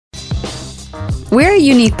We're a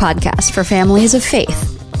unique podcast for families of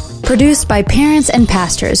faith, produced by parents and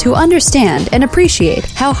pastors who understand and appreciate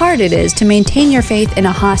how hard it is to maintain your faith in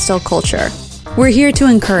a hostile culture. We're here to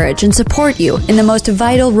encourage and support you in the most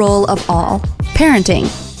vital role of all, parenting.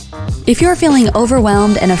 If you're feeling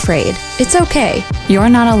overwhelmed and afraid, it's okay. You're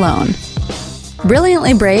not alone.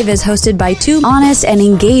 Brilliantly Brave is hosted by two honest and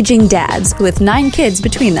engaging dads with 9 kids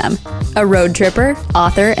between them. A road tripper,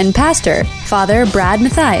 author, and pastor, Father Brad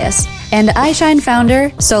Matthias, and iShine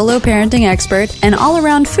founder, solo parenting expert, and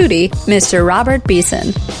all-around foodie, Mr. Robert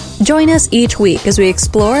Beeson. Join us each week as we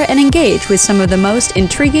explore and engage with some of the most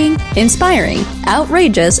intriguing, inspiring,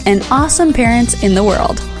 outrageous, and awesome parents in the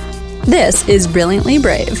world. This is Brilliantly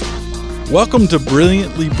Brave. Welcome to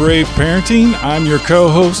Brilliantly Brave Parenting. I'm your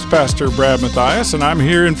co-host, Pastor Brad Matthias, and I'm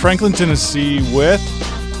here in Franklin, Tennessee with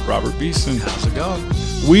Robert Beeson. How's it going?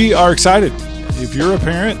 We are excited. If you're a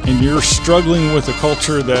parent and you're struggling with a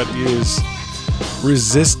culture that is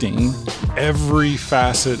resisting every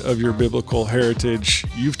facet of your biblical heritage,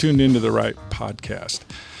 you've tuned into the right podcast.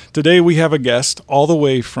 Today we have a guest all the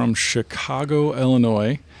way from Chicago,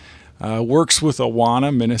 Illinois. Works with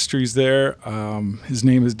Awana Ministries there. His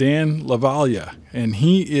name is Dan Lavaglia, and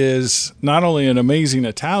he is not only an amazing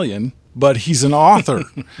Italian, but he's an author,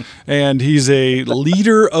 and he's a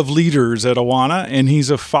leader of leaders at Awana, and he's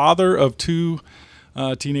a father of 2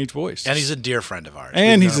 teenage boys. And he's a dear friend of ours.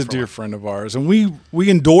 And he's a dear friend of ours, and we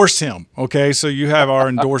endorse him, okay? So you have our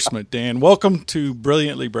endorsement, Dan. Welcome to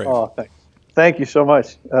Brilliantly Brave. Oh, thank you so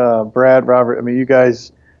much, Brad, Robert. I mean, you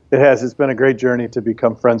guys... It's been a great journey to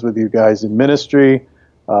become friends with you guys in ministry,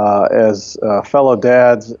 as fellow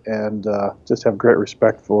dads, and just have great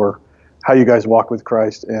respect for how you guys walk with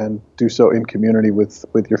Christ and do so in community with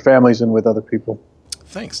your families and with other people.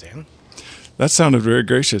 Thanks, Dan. That sounded very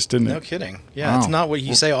gracious, didn't it? No kidding. Yeah, Wow. It's not what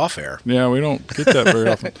you say off air. Yeah, we don't get that very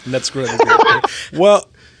often. That's really good. Well,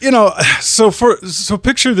 so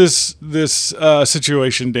picture this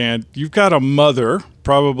situation, Dan. You've got a mother,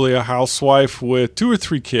 probably a housewife with 2 or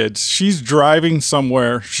 3 kids. She's driving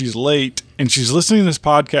somewhere. She's late, and she's listening to this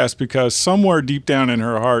podcast because somewhere deep down in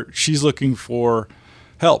her heart, she's looking for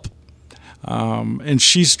help, and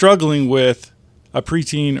she's struggling with a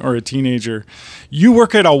preteen or a teenager. You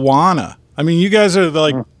work at Awana. I mean, you guys are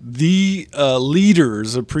the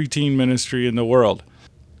leaders of preteen ministry in the world.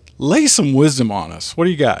 Lay some wisdom on us. What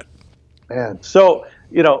do you got? Man, so,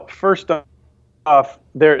 first off,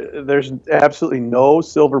 there's absolutely no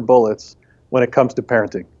silver bullets when it comes to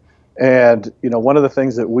parenting. And, one of the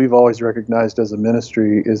things that we've always recognized as a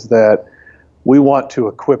ministry is that we want to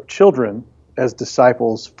equip children as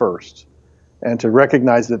disciples first, and to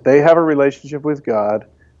recognize that they have a relationship with God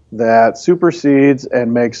that supersedes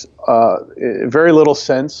and makes very little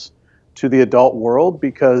sense to the adult world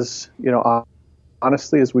because,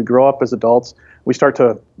 honestly, as we grow up as adults, we start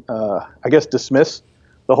to, dismiss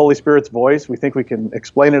the Holy Spirit's voice. We think we can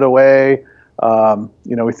explain it away.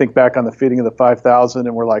 We think back on the feeding of the 5,000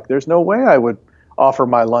 and we're like, there's no way I would offer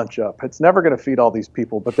my lunch up. It's never going to feed all these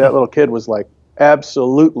people. But that little kid was like,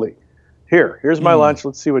 absolutely. Here's my lunch.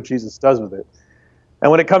 Let's see what Jesus does with it. And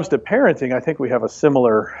when it comes to parenting, I think we have a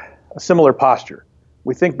similar posture.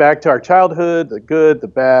 We think back to our childhood, the good, the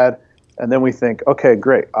bad, and then we think, okay,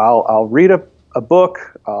 great. I'll read a book,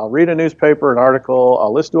 I'll read a newspaper, an article,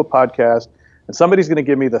 I'll listen to a podcast, and somebody's going to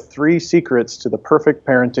give me the 3 secrets to the perfect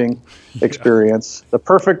parenting experience, the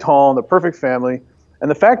perfect home, the perfect family. And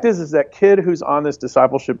the fact is that kid who's on this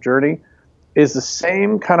discipleship journey is the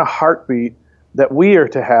same kind of heartbeat that we are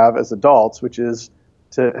to have as adults, which is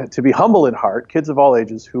to be humble in heart, kids of all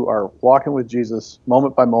ages who are walking with Jesus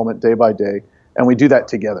moment by moment, day by day, and we do that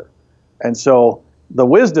together. And so the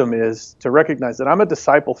wisdom is to recognize that I'm a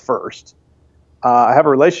disciple first. I have a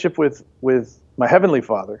relationship with my Heavenly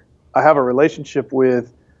Father. I have a relationship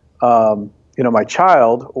with my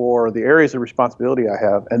child or the areas of responsibility I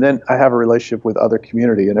have, and then I have a relationship with other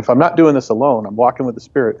community. And if I'm not doing this alone, I'm walking with the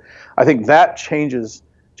Spirit. I think that changes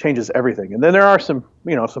everything. And then there are some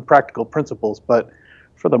practical principles, but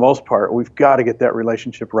for the most part, we've got to get that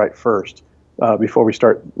relationship right first before we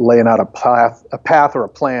start laying out a path or a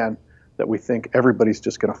plan that we think everybody's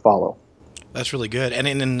just going to follow. That's really good. And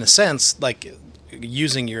in a sense, like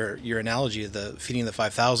using your analogy of the feeding the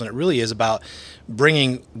 5,000, it really is about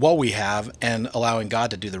bringing what we have and allowing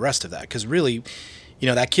God to do the rest of that. Because really,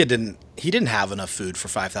 that kid didn't have enough food for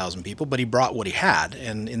 5,000 people, but he brought what he had.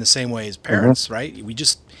 And in the same way as parents, right?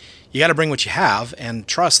 You got to bring what you have and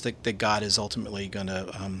trust that God is ultimately going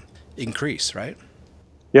to increase, right?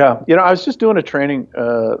 Yeah. I was just doing a training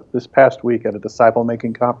this past week at a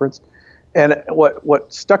disciple-making conference. And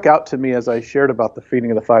what stuck out to me as I shared about the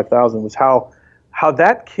feeding of the 5,000 was how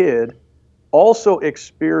that kid also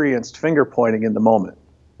experienced finger pointing in the moment,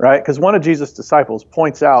 right? Because one of Jesus' disciples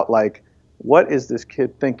points out, like, what is this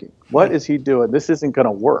kid thinking? What is he doing? This isn't going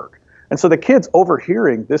to work. And so the kid's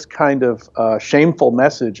overhearing this kind of shameful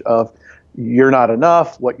message of, you're not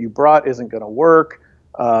enough, what you brought isn't going to work,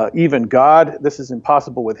 even God, this is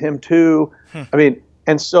impossible with him too. I mean,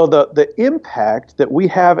 and so the impact that we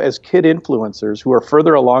have as kid influencers who are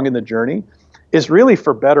further along in the journey is really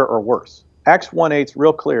for better or worse. Acts 1:8 is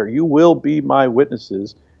real clear. You will be my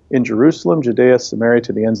witnesses in Jerusalem, Judea, Samaria,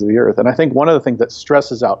 to the ends of the earth. And I think one of the things that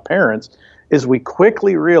stresses out parents is we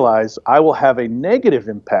quickly realize I will have a negative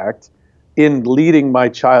impact in leading my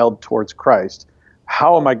child towards Christ.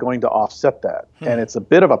 How am I going to offset that? And it's a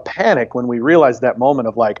bit of a panic when we realize that moment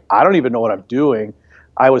of like, I don't even know what I'm doing.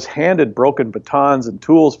 I was handed broken batons and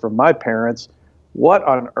tools from my parents. What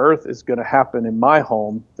on earth is going to happen in my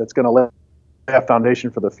home that's going to lay a foundation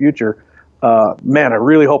for the future? Man, I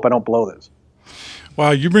really hope I don't blow this.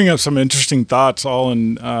 Wow, you bring up some interesting thoughts all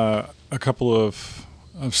in a couple of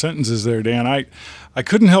sentences there, Dan. I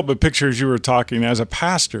couldn't help but picture as you were talking, as a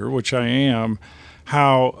pastor, which I am,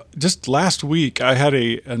 how just last week I had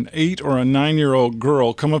an 8 or a 9-year-old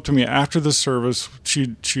girl come up to me after the service.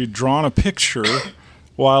 She'd drawn a picture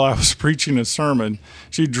while I was preaching a sermon.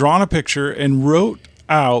 She'd drawn a picture and wrote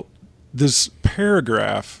out this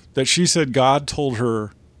paragraph that she said God told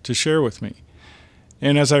her to share with me.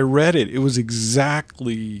 And as I read it, it was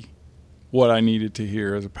exactly what I needed to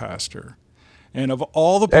hear as a pastor. And of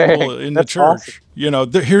all the people in the church,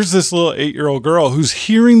 awesome. Here's this little 8-year-old girl who's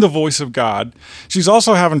hearing the voice of God. She's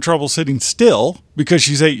also having trouble sitting still because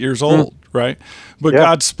she's 8 years old, right? But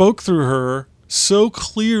God spoke through her so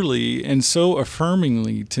clearly and so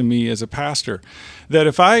affirmingly to me as a pastor that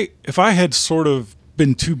if I had sort of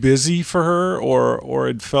been too busy for her or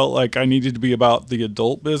it felt like I needed to be about the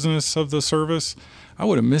adult business of the service, I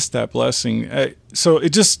would have missed that blessing. So it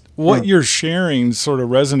just, what you're sharing sort of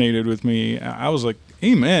resonated with me. I was like,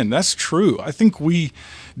 amen, that's true. I think we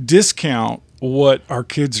discount what our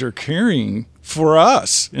kids are carrying for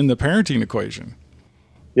us in the parenting equation.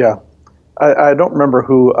 Yeah. I don't remember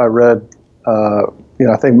who I read,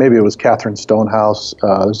 I think maybe it was Catherine Stonehouse.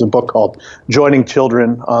 There's a book called Joining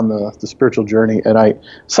Children on the Spiritual Journey. And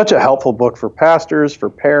such a helpful book for pastors, for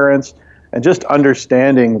parents, and just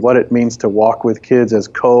understanding what it means to walk with kids as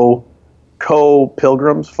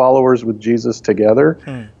co-pilgrims, followers with Jesus together.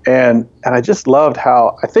 And I just loved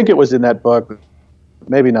how, I think it was in that book,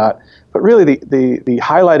 maybe not, but really the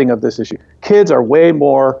highlighting of this issue. Kids are way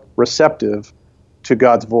more receptive to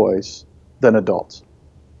God's voice than adults.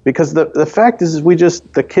 Because the fact is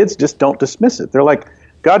the kids just don't dismiss it. They're like,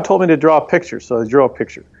 God told me to draw a picture, so I drew a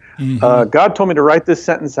picture. God told me to write this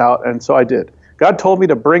sentence out, and so I did. God told me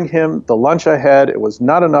to bring him the lunch I had. It was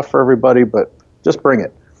not enough for everybody, but just bring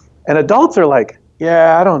it. And adults are like,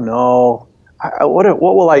 yeah, I don't know. What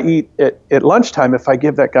will I eat at lunchtime if I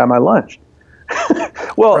give that guy my lunch?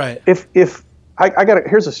 Well, right. if I got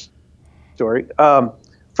here's a story.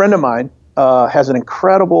 Friend of mine has an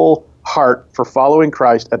incredible heart for following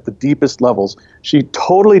Christ at the deepest levels. She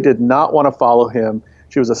totally did not want to follow him.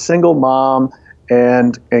 She was a single mom,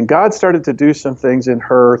 and God started to do some things in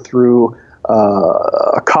her through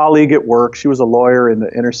a colleague at work. She was a lawyer in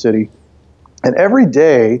the inner city. And every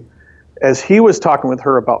day, as he was talking with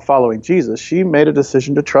her about following Jesus, she made a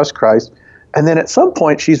decision to trust Christ. And then at some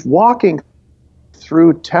point, she's walking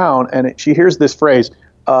through town, and she hears this phrase,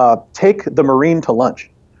 take the Marine to lunch.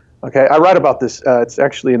 Okay, I write about this. It's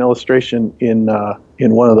actually an illustration in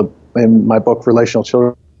my book, Relational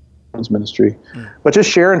Children's Ministry. But just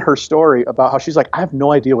sharing her story about how she's like, I have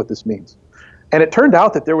no idea what this means. And it turned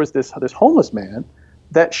out that there was this homeless man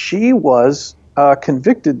that she was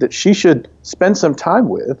convicted that she should spend some time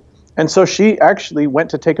with. And so she actually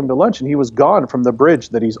went to take him to lunch, and he was gone from the bridge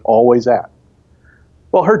that he's always at.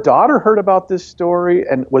 Well, her daughter heard about this story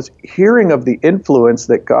and was hearing of the influence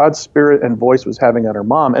that God's spirit and voice was having on her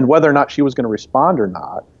mom and whether or not she was going to respond or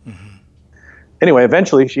not. Anyway,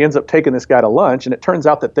 eventually she ends up taking this guy to lunch, and it turns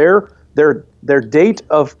out that their date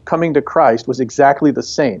of coming to Christ was exactly the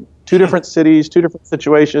same. 2 different cities, 2 different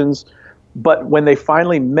situations. But when they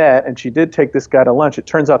finally met and she did take this guy to lunch, it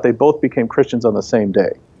turns out they both became Christians on the same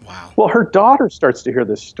day. Wow. Well, her daughter starts to hear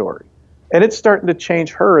this story, and it's starting to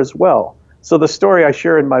change her as well. So the story I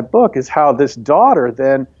share in my book is how this daughter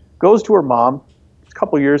then goes to her mom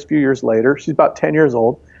a few years later. She's about 10 years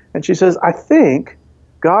old. And she says, I think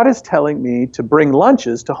God is telling me to bring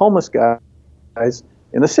lunches to homeless guys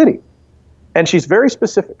in the city. And she's very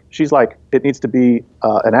specific. She's like, it needs to be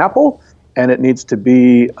an apple, and it needs to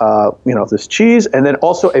be, this cheese, and then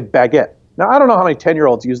also a baguette. Now, I don't know how many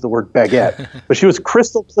 10-year-olds use the word baguette, but she was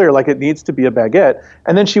crystal clear, like it needs to be a baguette.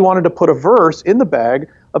 And then she wanted to put a verse in the bag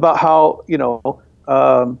about how,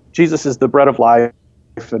 Jesus is the bread of life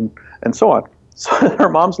and so on. So her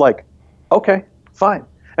mom's like, okay, fine.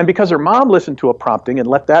 And because her mom listened to a prompting and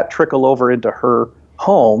let that trickle over into her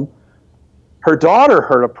home, her daughter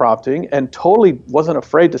heard a prompting and totally wasn't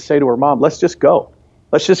afraid to say to her mom, let's just go.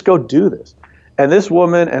 Let's just go do this. And this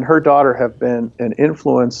woman and her daughter have been an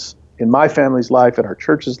influence in my family's life and our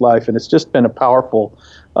church's life. And it's just been a powerful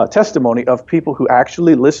testimony of people who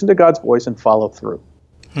actually listen to God's voice and follow through.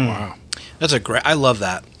 Wow. I love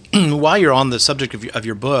that. While you're on the subject of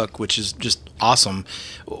your book, which is just awesome,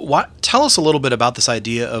 tell us a little bit about this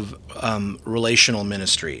idea of relational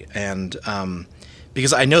ministry. And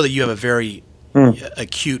because I know that you have a very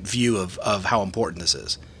acute view of how important this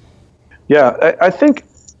is. Yeah, I think,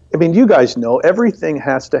 you guys know everything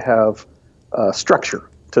has to have structure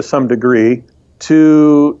to some degree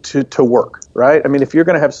to work, right? If you're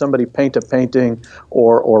going to have somebody paint a painting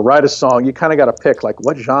or write a song, you kind of got to pick, like,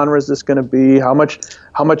 what genre is this going to be? How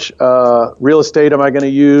much real estate am I going to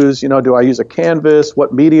use? Do I use a canvas?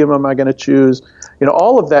 What medium am I going to choose?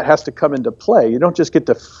 All of that has to come into play. You don't just get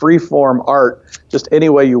to free-form art just any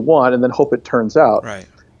way you want and then hope it turns out. Right.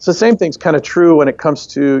 So the same thing's kind of true when it comes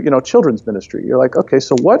to, children's ministry. You're like, okay,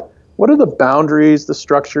 so what are the boundaries, the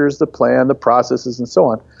structures, the plan, the processes, and so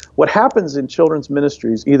on? What happens in children's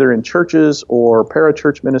ministries, either in churches or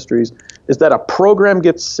parachurch ministries, is that a program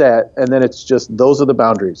gets set and then it's just, those are the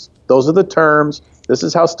boundaries. Those are the terms. This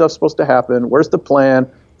is how stuff's supposed to happen. Where's the plan?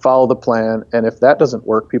 Follow the plan. And if that doesn't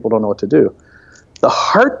work, people don't know what to do. The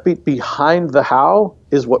heartbeat behind the how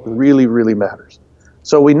is what really, really matters.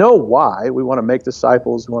 So we know why. We want to make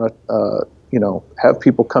disciples. We want to, have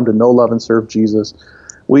people come to know, love, and serve Jesus.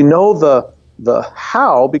 We know the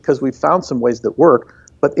how because we found some ways that work.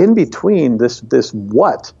 But in between this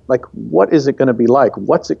what, like, what is it going to be like?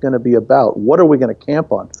 What's it going to be about? What are we going to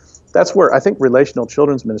camp on? That's where I think relational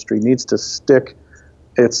children's ministry needs to stick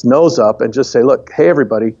its nose up and just say, look, hey,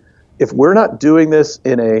 everybody, if we're not doing this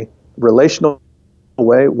in a relational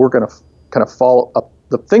way, we're going to kind of fall up.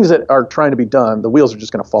 The things that are trying to be done, the wheels are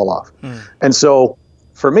just going to fall off. And so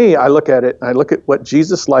for me, I look at it, and I look at what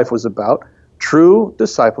Jesus' life was about. True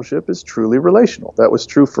discipleship is truly relational. That was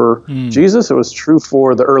true for Jesus. It was true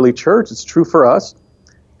for the early church. It's true for us.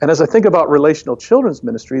 And as I think about relational children's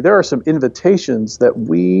ministry, there are some invitations that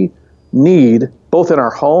we need both in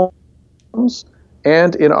our homes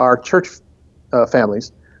and in our church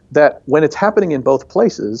families, that when it's happening in both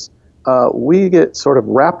places, we get sort of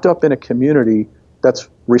wrapped up in a community that's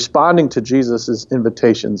responding to Jesus's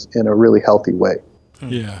invitations in a really healthy way.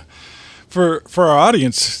 Yeah. For our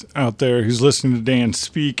audience out there who's listening to Dan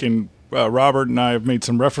speak, and Robert and I have made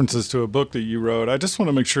some references to a book that you wrote, I just want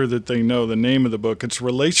to make sure that they know the name of the book. It's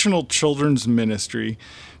Relational Children's Ministry,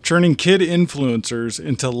 Turning Kid Influencers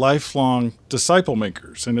into Lifelong Disciple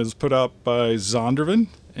Makers, and it's put out by Zondervan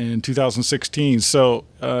in 2016. So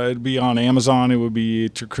it'd be on Amazon, it would be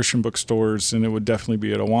at your Christian bookstores, and it would definitely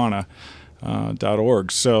be at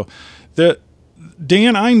awana.org. So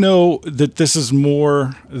Dan, I know that this is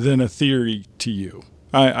more than a theory to you.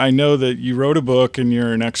 I know that you wrote a book and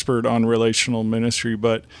you're an expert on relational ministry,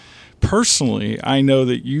 but personally, I know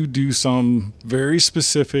that you do some very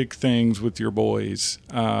specific things with your boys.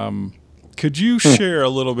 Could you share a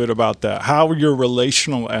little bit about that? How you're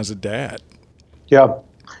relational as a dad? Yeah.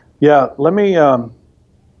 Let me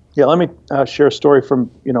share a story from,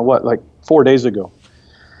 like 4 days ago.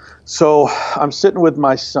 So I'm sitting with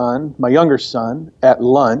my son, my younger son, at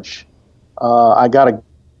lunch. I got a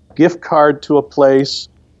gift card to a place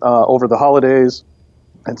over the holidays.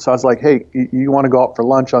 And so I was like, hey, you want to go out for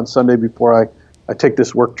lunch on Sunday before I take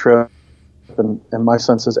this work trip? And my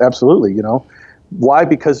son says, absolutely, Why?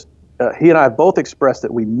 Because he and I have both expressed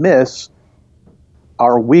that we miss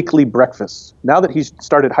our weekly breakfasts. Now that he's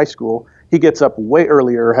started high school, he gets up way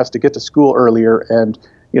earlier, has to get to school earlier. And,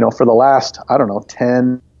 for the last,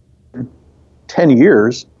 10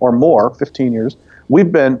 years or more, 15 years, we've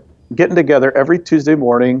been getting together every Tuesday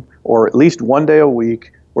morning or at least one day a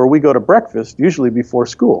week where we go to breakfast, usually before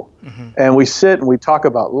school. And we sit and we talk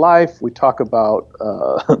about life. We talk about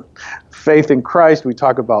faith in Christ. We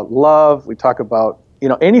talk about love. We talk about,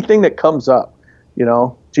 anything that comes up.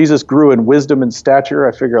 Jesus grew in wisdom and stature.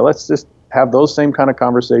 I figure let's just have those same kind of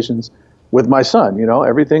conversations with my son.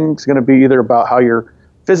 Everything's going to be either about how you're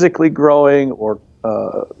physically growing or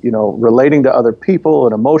relating to other people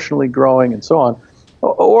and emotionally growing and so on.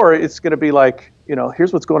 Or it's going to be like,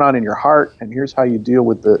 here's what's going on in your heart and here's how you deal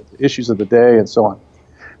with the issues of the day and so on.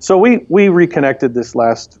 So we reconnected this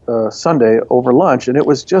last Sunday over lunch, and it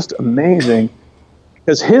was just amazing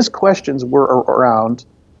because his questions were around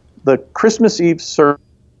the Christmas Eve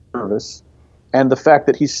service and the fact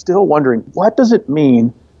that he's still wondering, what does it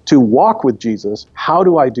mean to walk with Jesus? How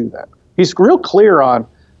do I do that? He's real clear on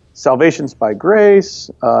salvation's by grace.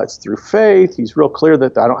 It's through faith. He's real clear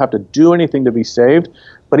that I don't have to do anything to be saved.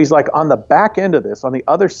 But he's like, on the back end of this, on the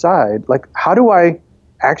other side, like, how do I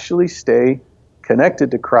actually stay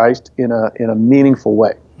connected to Christ in a meaningful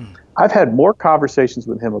way? I've had more conversations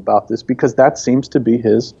with him about this because that seems to be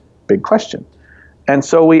his big question. And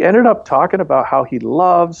so we ended up talking about how he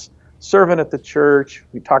loves serving at the church.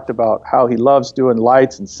 We talked about how he loves doing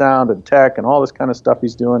lights and sound and tech and all this kind of stuff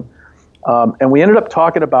he's doing. And we ended up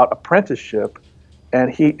talking about apprenticeship,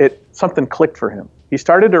 and something clicked for him. He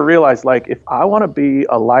started to realize, like, if I want to be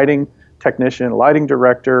a lighting technician, lighting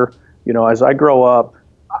director, as I grow up,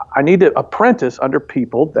 I need to apprentice under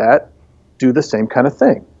people that do the same kind of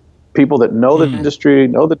thing. People that know the industry,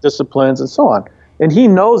 know the disciplines, and so on. And he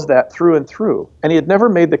knows that through and through. And he had never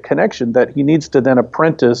made the connection that he needs to then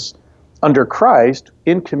apprentice under Christ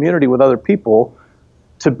in community with other people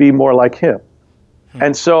to be more like him.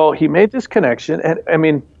 And so he made this connection. And I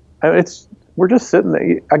mean, we're just sitting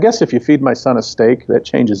there. I guess if you feed my son a steak, that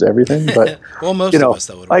changes everything. But well, most of us,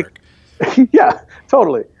 that would work. Yeah,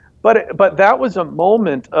 totally. But that was a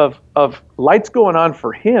moment of lights going on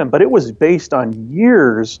for him, but it was based on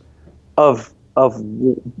years of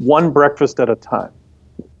one breakfast at a time.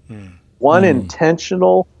 One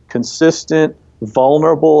intentional, consistent,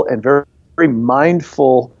 vulnerable, and very, very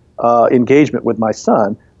mindful engagement with my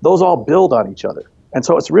son. Those all build on each other. And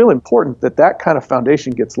so it's real important that kind of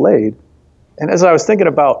foundation gets laid. And as I was thinking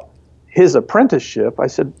about his apprenticeship, I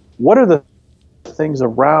said, what are the things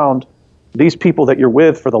around these people that you're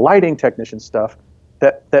with for the lighting technician stuff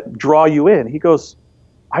that draw you in? He goes,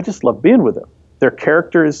 I just love being with them. Their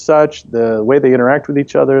character is such, the way they interact with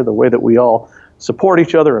each other, the way that we all support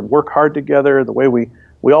each other and work hard together, the way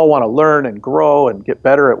we all want to learn and grow and get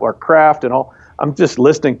better at our craft and all. I'm just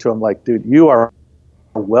listening to him like, dude, you are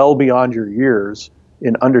well beyond your years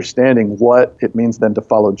in understanding what it means then to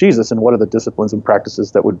follow Jesus and what are the disciplines and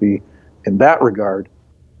practices that would be in that regard,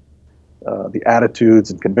 the attitudes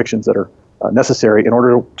and convictions that are necessary in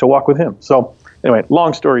order to walk with him. So anyway,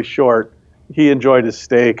 long story short, he enjoyed his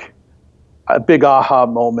steak, a big aha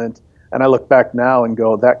moment. And I look back now and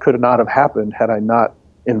go, that could not have happened had I not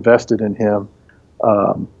invested in him,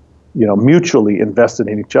 mutually invested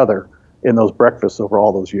in each other in those breakfasts over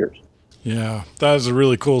all those years. Yeah, that is a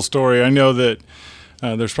really cool story. I know that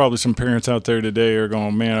there's probably some parents out there today who are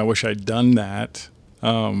going, man, I wish I'd done that.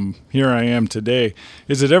 Here I am today.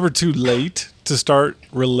 Is it ever too late to start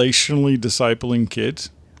relationally discipling kids?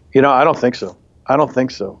 I don't think so.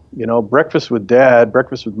 Breakfast with dad,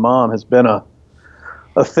 breakfast with mom has been a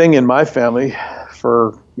thing in my family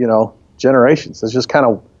for, generations. It's just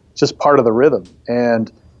part of the rhythm.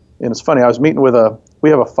 And it's funny, I was meeting we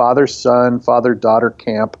have a father-son, father-daughter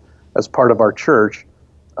camp as part of our church.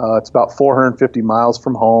 It's about 450 miles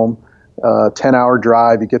from home, 10-hour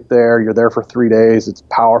drive. You get there, you're there for 3 days. It's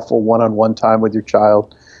powerful one-on-one time with your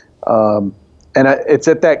child. And it's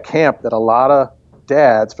at that camp that a lot of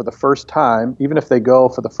dads, for the first time, even if they go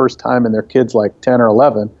for the first time and their kid's like 10 or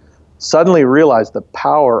 11, suddenly realize the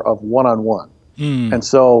power of one-on-one. And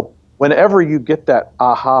so whenever you get that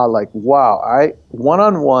aha, like, wow,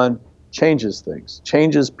 one-on-one changes things,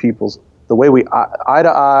 changes the way we eye to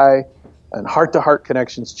eye and heart to heart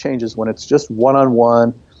connections changes when it's just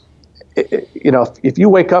one-on-one. If you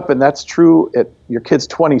wake up and that's true at your kid's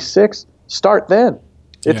 26, start then.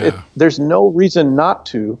 There's no reason not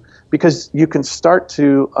to, because you can start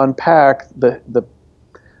to unpack the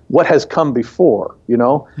what has come before,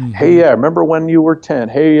 Hey, yeah, remember when you were 10?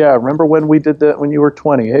 Hey, yeah, remember when we did that when you were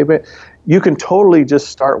 20? Hey, you can totally just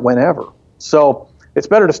start whenever. So it's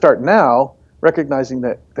better to start now, recognizing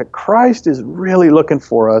that Christ is really looking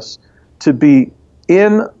for us to be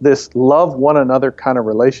in this love one another kind of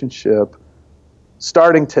relationship,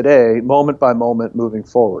 starting today, moment by moment, moving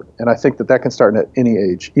forward. And I think that can start at any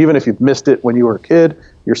age, even if you've missed it when you were a kid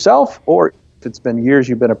yourself, or if it's been years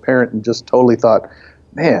you've been a parent and just totally thought,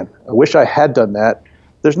 man, I wish I had done that.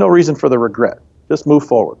 There's no reason for the regret. Just move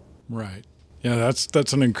forward. Right. Yeah,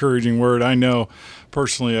 that's an encouraging word. I know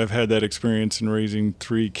personally I've had that experience in raising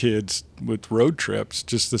 3 kids with road trips,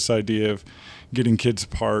 just this idea of getting kids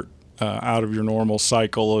apart out of your normal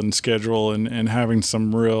cycle and schedule and having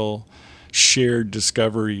some real shared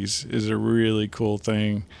discoveries is a really cool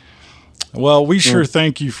thing. Well, we sure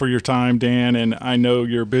thank you for your time, Dan, and I know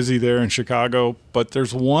you're busy there in Chicago, but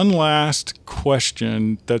there's one last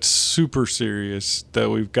question that's super serious that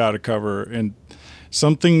we've got to cover, and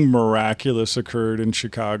something miraculous occurred in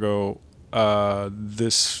Chicago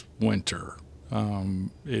this winter.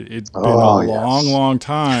 It's been a long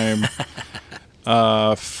time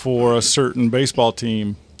for a certain baseball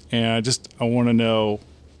team, and I want to know,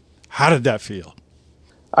 how did that feel?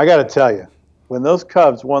 I got to tell you, when those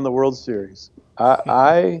Cubs won the World Series,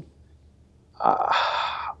 I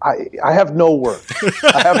have no words.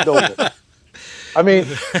 I have no words. I mean,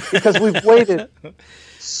 because we've waited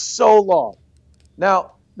so long.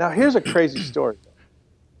 Now here's a crazy story.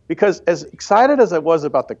 Because as excited as I was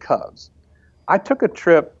about the Cubs, I took a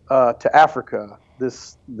trip to Africa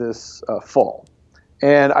this fall,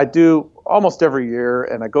 and I do almost every year.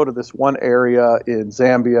 And I go to this one area in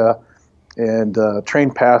Zambia and train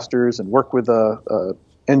pastors and work with a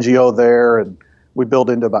NGO there, and we build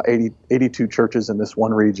into about 82 churches in this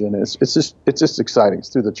one region. It's just exciting. It's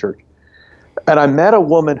through the church, and I met a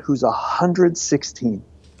woman who's 116.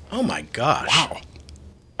 Oh my gosh! Wow.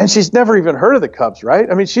 And she's never even heard of the Cubs, right?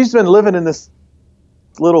 I mean, she's been living in this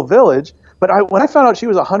little village. But when I found out she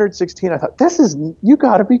was 116, I thought, you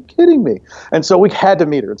got to be kidding me. And so we had to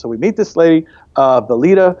meet her. And so we meet this lady,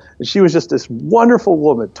 Belita, and she was just this wonderful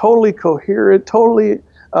woman, totally coherent, totally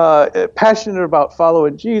passionate about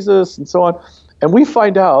following Jesus and so on. And we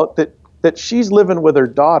find out that she's living with her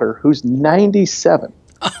daughter, who's 97.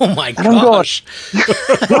 Oh my and I'm gosh! You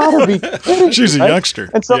gotta be kidding me, She's a youngster.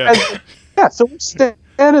 And so, so we're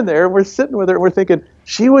standing there, we're sitting with her, and we're thinking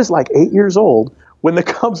she was like 8 years old when the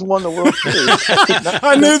Cubs won the World Series.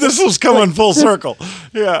 I knew this was coming full circle.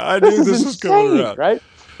 Yeah, I knew this was coming around. Right?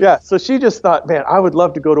 Yeah, so she just thought, man, I would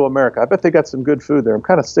love to go to America. I bet they got some good food there. I'm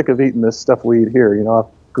kind of sick of eating this stuff we eat here. You know,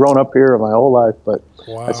 I've grown up here my whole life. But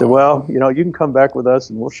I said, well, you know, you can come back with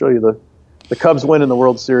us, and we'll show you the Cubs win in the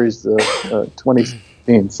World Series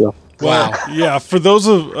 2016. So. Wow. Yeah, for those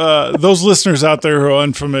listeners out there who are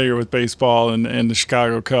unfamiliar with baseball and the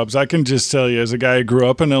Chicago Cubs, I can just tell you, as a guy who grew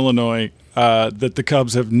up in Illinois, that the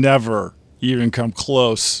Cubs have never even come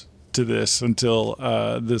close to this until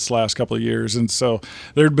this last couple of years. And so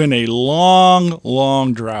there'd been a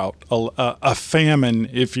long drought, a famine,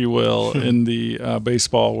 if you will, in the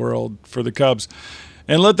baseball world for the Cubs.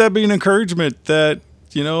 And let that be an encouragement that,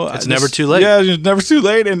 you know, it's never too late. Yeah, it's never too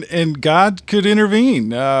late, and God could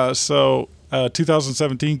intervene. So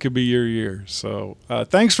 2017 could be your year. So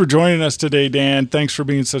thanks for joining us today, Dan. Thanks for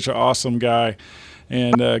being such an awesome guy,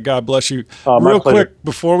 and God bless you. Real quick,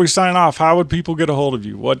 before we sign off, how would people get a hold of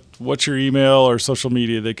you? What's your email or social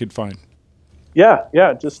media they could find?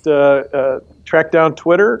 Yeah, just track down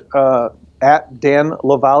Twitter at Dan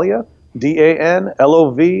Lavaglia,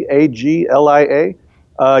 DanLovaglia.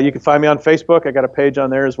 You can find me on Facebook. I got a page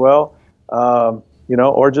on there as well. You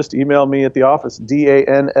know, or just email me at the office,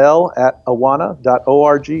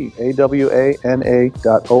 danl@awana.org,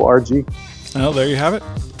 AWANA.org. Well, there you have it.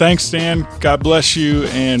 Thanks, Dan. God bless you.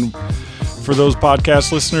 And for those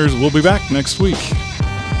podcast listeners, we'll be back next week.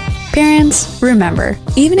 Parents, remember,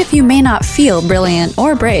 even if you may not feel brilliant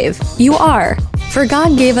or brave, you are. For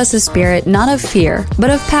God gave us a spirit not of fear, but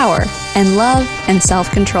of power, and love, and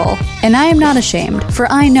self-control. And I am not ashamed,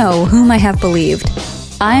 for I know whom I have believed.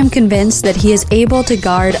 I am convinced that he is able to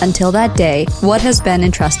guard until that day what has been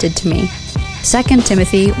entrusted to me. 2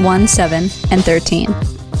 Timothy 1:7 and 13.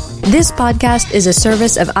 This podcast is a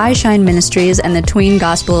service of iShine Ministries and the Tween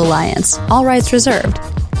Gospel Alliance. All rights reserved.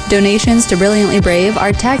 Donations to Brilliantly Brave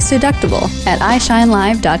are tax-deductible at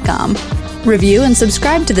iShineLive.com. Review and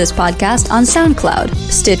subscribe to this podcast on SoundCloud,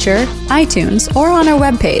 Stitcher, iTunes, or on our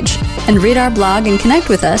webpage. And read our blog and connect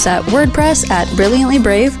with us at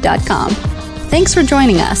WordPress@BrilliantlyBrave.com. Thanks for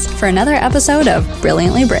joining us for another episode of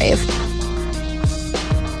Brilliantly Brave.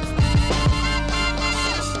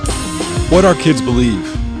 What our kids believe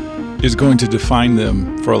is going to define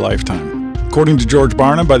them for a lifetime. According to George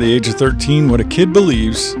Barna, by the age of 13, what a kid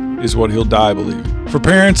believes is what he'll die believing. For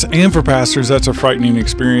parents and for pastors, that's a frightening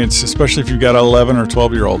experience, especially if you've got an 11 or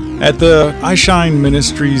 12-year-old. At the iShine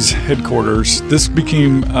Ministries headquarters, this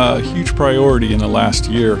became a huge priority in the last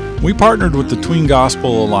year. We partnered with the Tween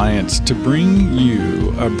Gospel Alliance to bring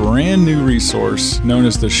you a brand new resource known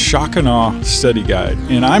as the Shock and Awe Study Guide.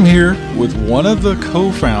 And I'm here with one of the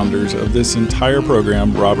co-founders of this entire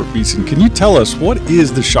program, Robert Beeson. Can you tell us, what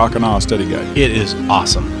is the Shock and Awe Study Guide? It is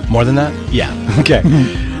awesome. More than that? Yeah. Okay.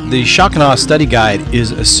 The Shock and Awe Study Guide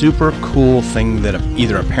is a super cool thing that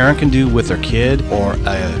either a parent can do with their kid, or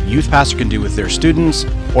a youth pastor can do with their students,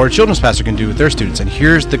 or a children's pastor can do with their students. And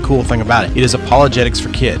here's the cool thing about it. It is apologetics for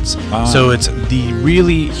kids. So it's the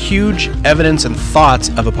really huge evidence and thoughts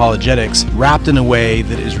of apologetics wrapped in a way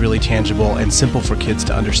that is really tangible and simple for kids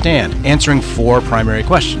to understand, answering 4 primary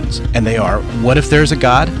questions. And they are, what if there's a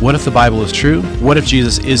God? What if the Bible is true? What if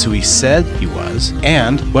Jesus is who he said he was?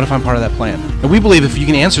 And what if I'm part of that plan? And we believe if you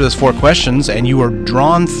can answer those 4 questions and you are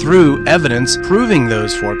drawn through evidence proving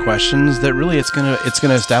those 4 questions, that really it's gonna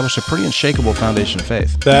establish a pretty unshakable foundation of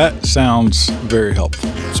faith. That sounds very helpful,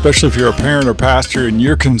 especially if you're a parent or pastor and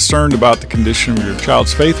you're concerned about the condition of your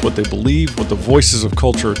child's faith, what they believe, what the voices of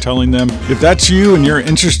culture are telling them. If that's you and you're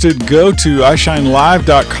interested, go to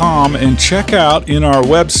ishinelive.com and check out in our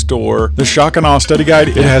web store the Shock and Awe Study Guide.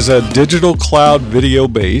 It has a digital cloud video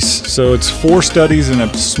base, so it's 4 studies in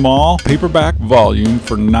a small paperback volume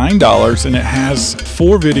for $9, and it has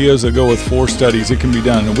 4 videos that go with 4 studies. It can be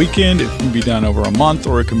done in a weekend, it can be done over a month,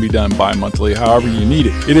 or it can be done bi-monthly, however you need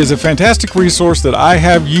it. It is a fantastic resource that I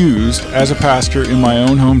have used as a pastor in my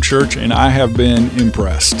own home church, and I have been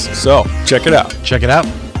impressed. So check it out. Check it out.